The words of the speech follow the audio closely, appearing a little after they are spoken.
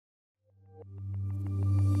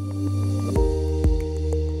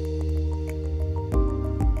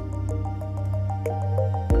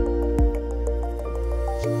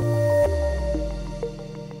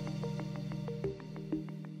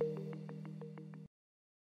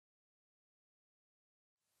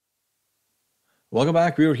Welcome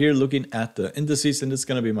back. We are here looking at the indices, and it's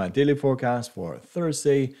going to be my daily forecast for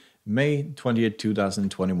Thursday, May 20th,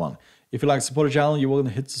 2021. If you like to support the channel, you're welcome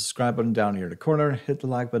to hit the subscribe button down here in the corner, hit the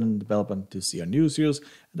like button and the bell button to see our new videos,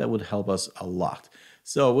 and that would help us a lot.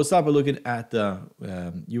 So we'll start by looking at the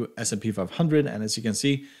S&P 500, and as you can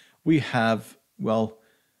see, we have, well,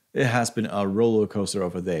 it has been a roller coaster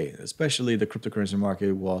of a day. Especially the cryptocurrency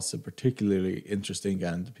market was particularly interesting,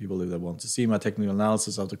 and people that want to see my technical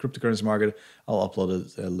analysis of the cryptocurrency market, I'll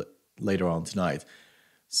upload it later on tonight.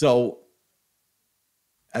 So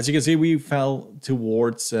as you can see, we fell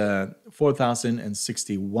towards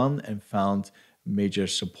 4,061 and found major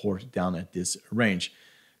support down at this range.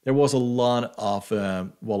 There was a lot of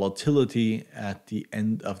volatility at the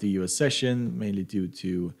end of the US session, mainly due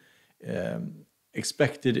to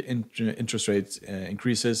expected interest rates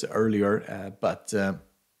increases earlier, but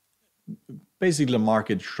basically the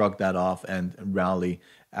market shrugged that off and rallied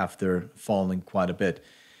after falling quite a bit.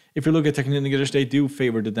 If you look at technical indicators, they do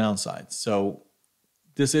favor the downside. So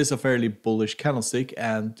this is a fairly bullish candlestick,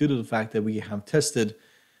 and due to the fact that we have tested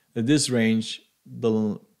this range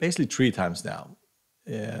basically 3 times now,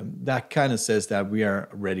 that kind of says that we are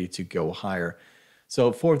ready to go higher.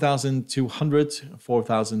 So 4,200,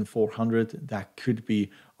 4,400, that could be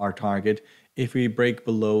our target. If we break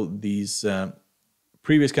below these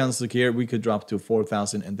previous candlestick here, we could drop to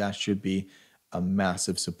 4,000, and that should be a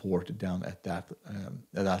massive support down at that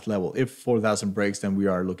level. If 4,000 breaks, then we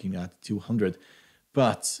are looking at 200.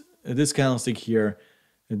 But this candlestick here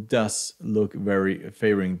does look very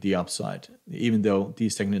favoring the upside, even though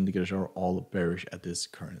these technical indicators are all bearish at this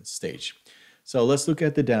current stage. So let's look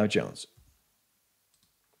at the Dow Jones.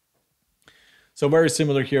 So very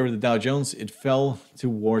similar here with the Dow Jones, it fell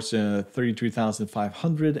towards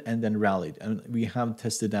 33,500 and then rallied. And we have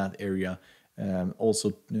tested that area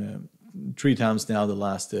also 3 times now the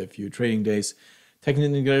last few trading days. Technical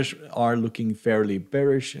indicators are looking fairly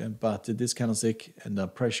bearish, but this candlestick and the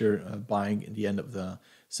pressure buying at the end of the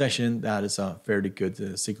session, that is a fairly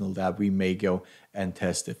good signal that we may go and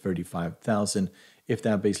test at 35,000. If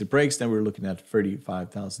that basically breaks, then we're looking at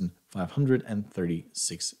 35,500 and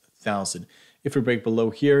 36,000. If we break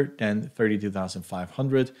below here, then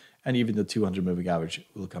 32,500 and even the 200 moving average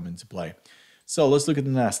will come into play. So let's look at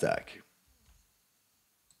the Nasdaq.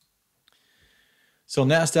 So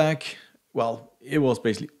Nasdaq, well, it was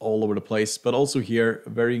basically all over the place, but also here,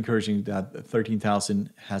 very encouraging that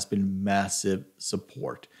 13,000 has been massive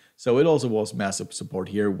support. So it also was massive support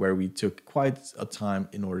here where we took quite a time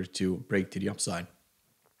in order to break to the upside.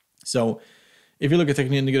 So if you look at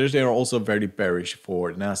technical indicators, they are also very bearish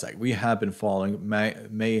for Nasdaq. We have been falling.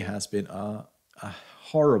 May has been a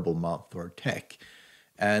horrible month for tech.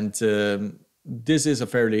 And this is a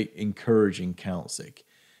fairly encouraging candlestick.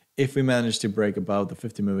 If we manage to break above the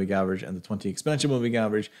 50 moving average and the 20 exponential moving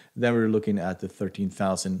average, then we're looking at the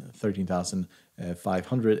 13,000,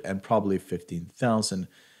 13,500 and probably 15,000.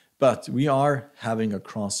 But we are having a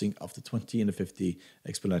crossing of the 20 and the 50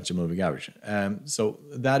 exponential moving average. So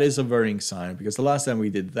that is a worrying sign, because the last time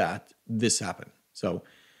we did that, this happened. So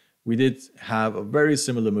we did have a very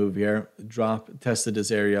similar move here, drop, tested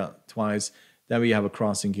this area twice, then we have a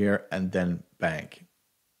crossing here, and then bang.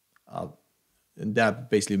 And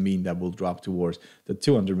that basically means that we'll drop towards the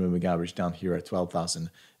 200 moving average down here at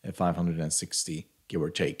 12,560, give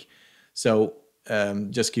or take. So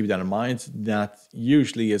just keep that in mind. That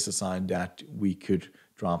usually is a sign that we could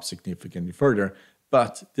drop significantly further,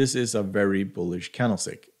 but this is a very bullish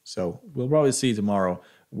candlestick. So we'll probably see tomorrow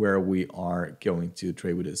where we are going to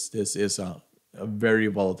trade with this. This is a very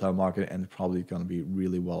volatile market and probably going to be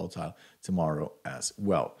really volatile tomorrow as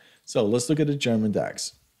well. So let's look at the German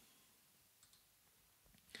DAX.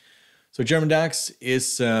 So German DAX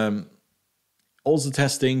is also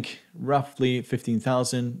testing roughly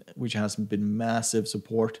 15,000, which has been massive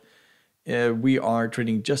support. We are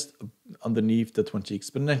trading just underneath the 20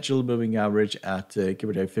 exponential moving average at give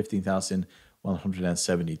or take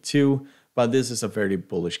 15,172. But this is a very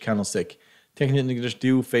bullish candlestick. Technical indicators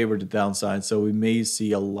do favor the downside, so we may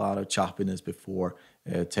see a lot of choppiness before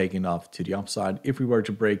taking off to the upside. If we were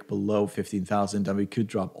to break below 15,000, then we could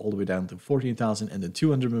drop all the way down to 14,000 and the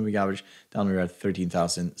 200 moving average down here at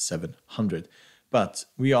 13,700. But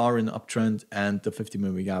we are in an uptrend and the 50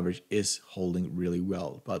 moving average is holding really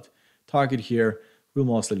well. But target here will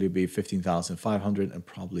most likely be 15,500 and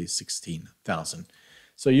probably 16,000.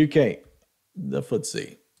 So UK, the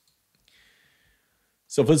FTSE.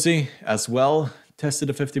 So FTSE as well tested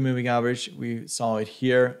the 50 moving average. We saw it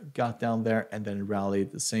here, got down there and then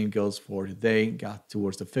rallied. The same goes for today, got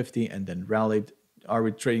towards the 50 and then rallied. Are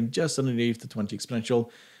we trading just underneath the 20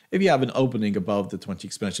 exponential? If you have an opening above the 20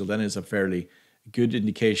 exponential, then it's a fairly good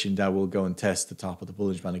indication that we'll go and test the top of the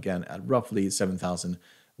Bollinger Band again at roughly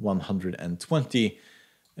 7,120.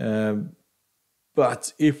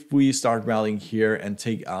 But if we start rallying here and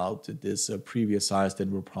take out this previous size,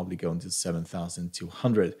 then we're probably going to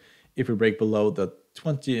 7,200. If we break below the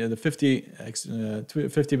 50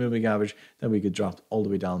 moving average, then we could drop all the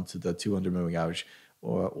way down to the 200 moving average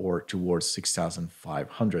or towards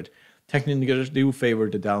 6,500. Technical indicators do favor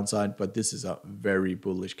the downside, but this is a very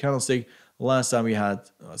bullish candlestick. Last time we had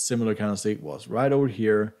a similar candlestick was right over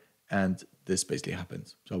here, and this basically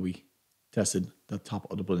happened. So we tested the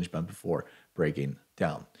top of the Bollinger Band before breaking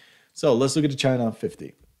down. So let's look at the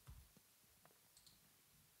China50.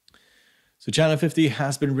 So China50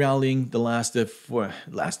 has been rallying the last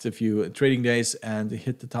few trading days and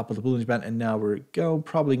hit the top of the Bollinger Band, and now we're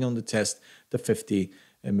probably going to test the 50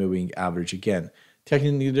 moving average again.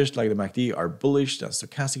 Technical indicators like the MACD are bullish, the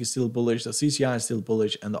stochastic is still bullish, the CCI is still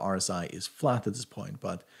bullish, and the RSI is flat at this point.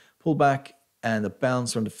 But pullback and a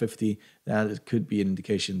bounce from the 50, that could be an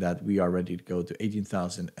indication that we are ready to go to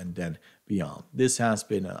 18,000 and then beyond. This has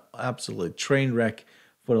been an absolute train wreck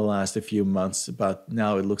for the last few months, but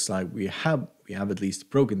now it looks like we have at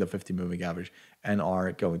least broken the 50 moving average and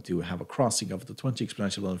are going to have a crossing of the 20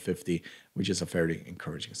 exponential on 50, which is a fairly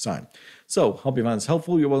encouraging sign. So, hope you found this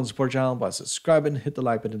helpful. You're welcome to support the channel by subscribing, hit the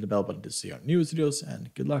like button and the bell button to see our newest videos,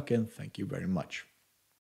 and good luck and thank you very much.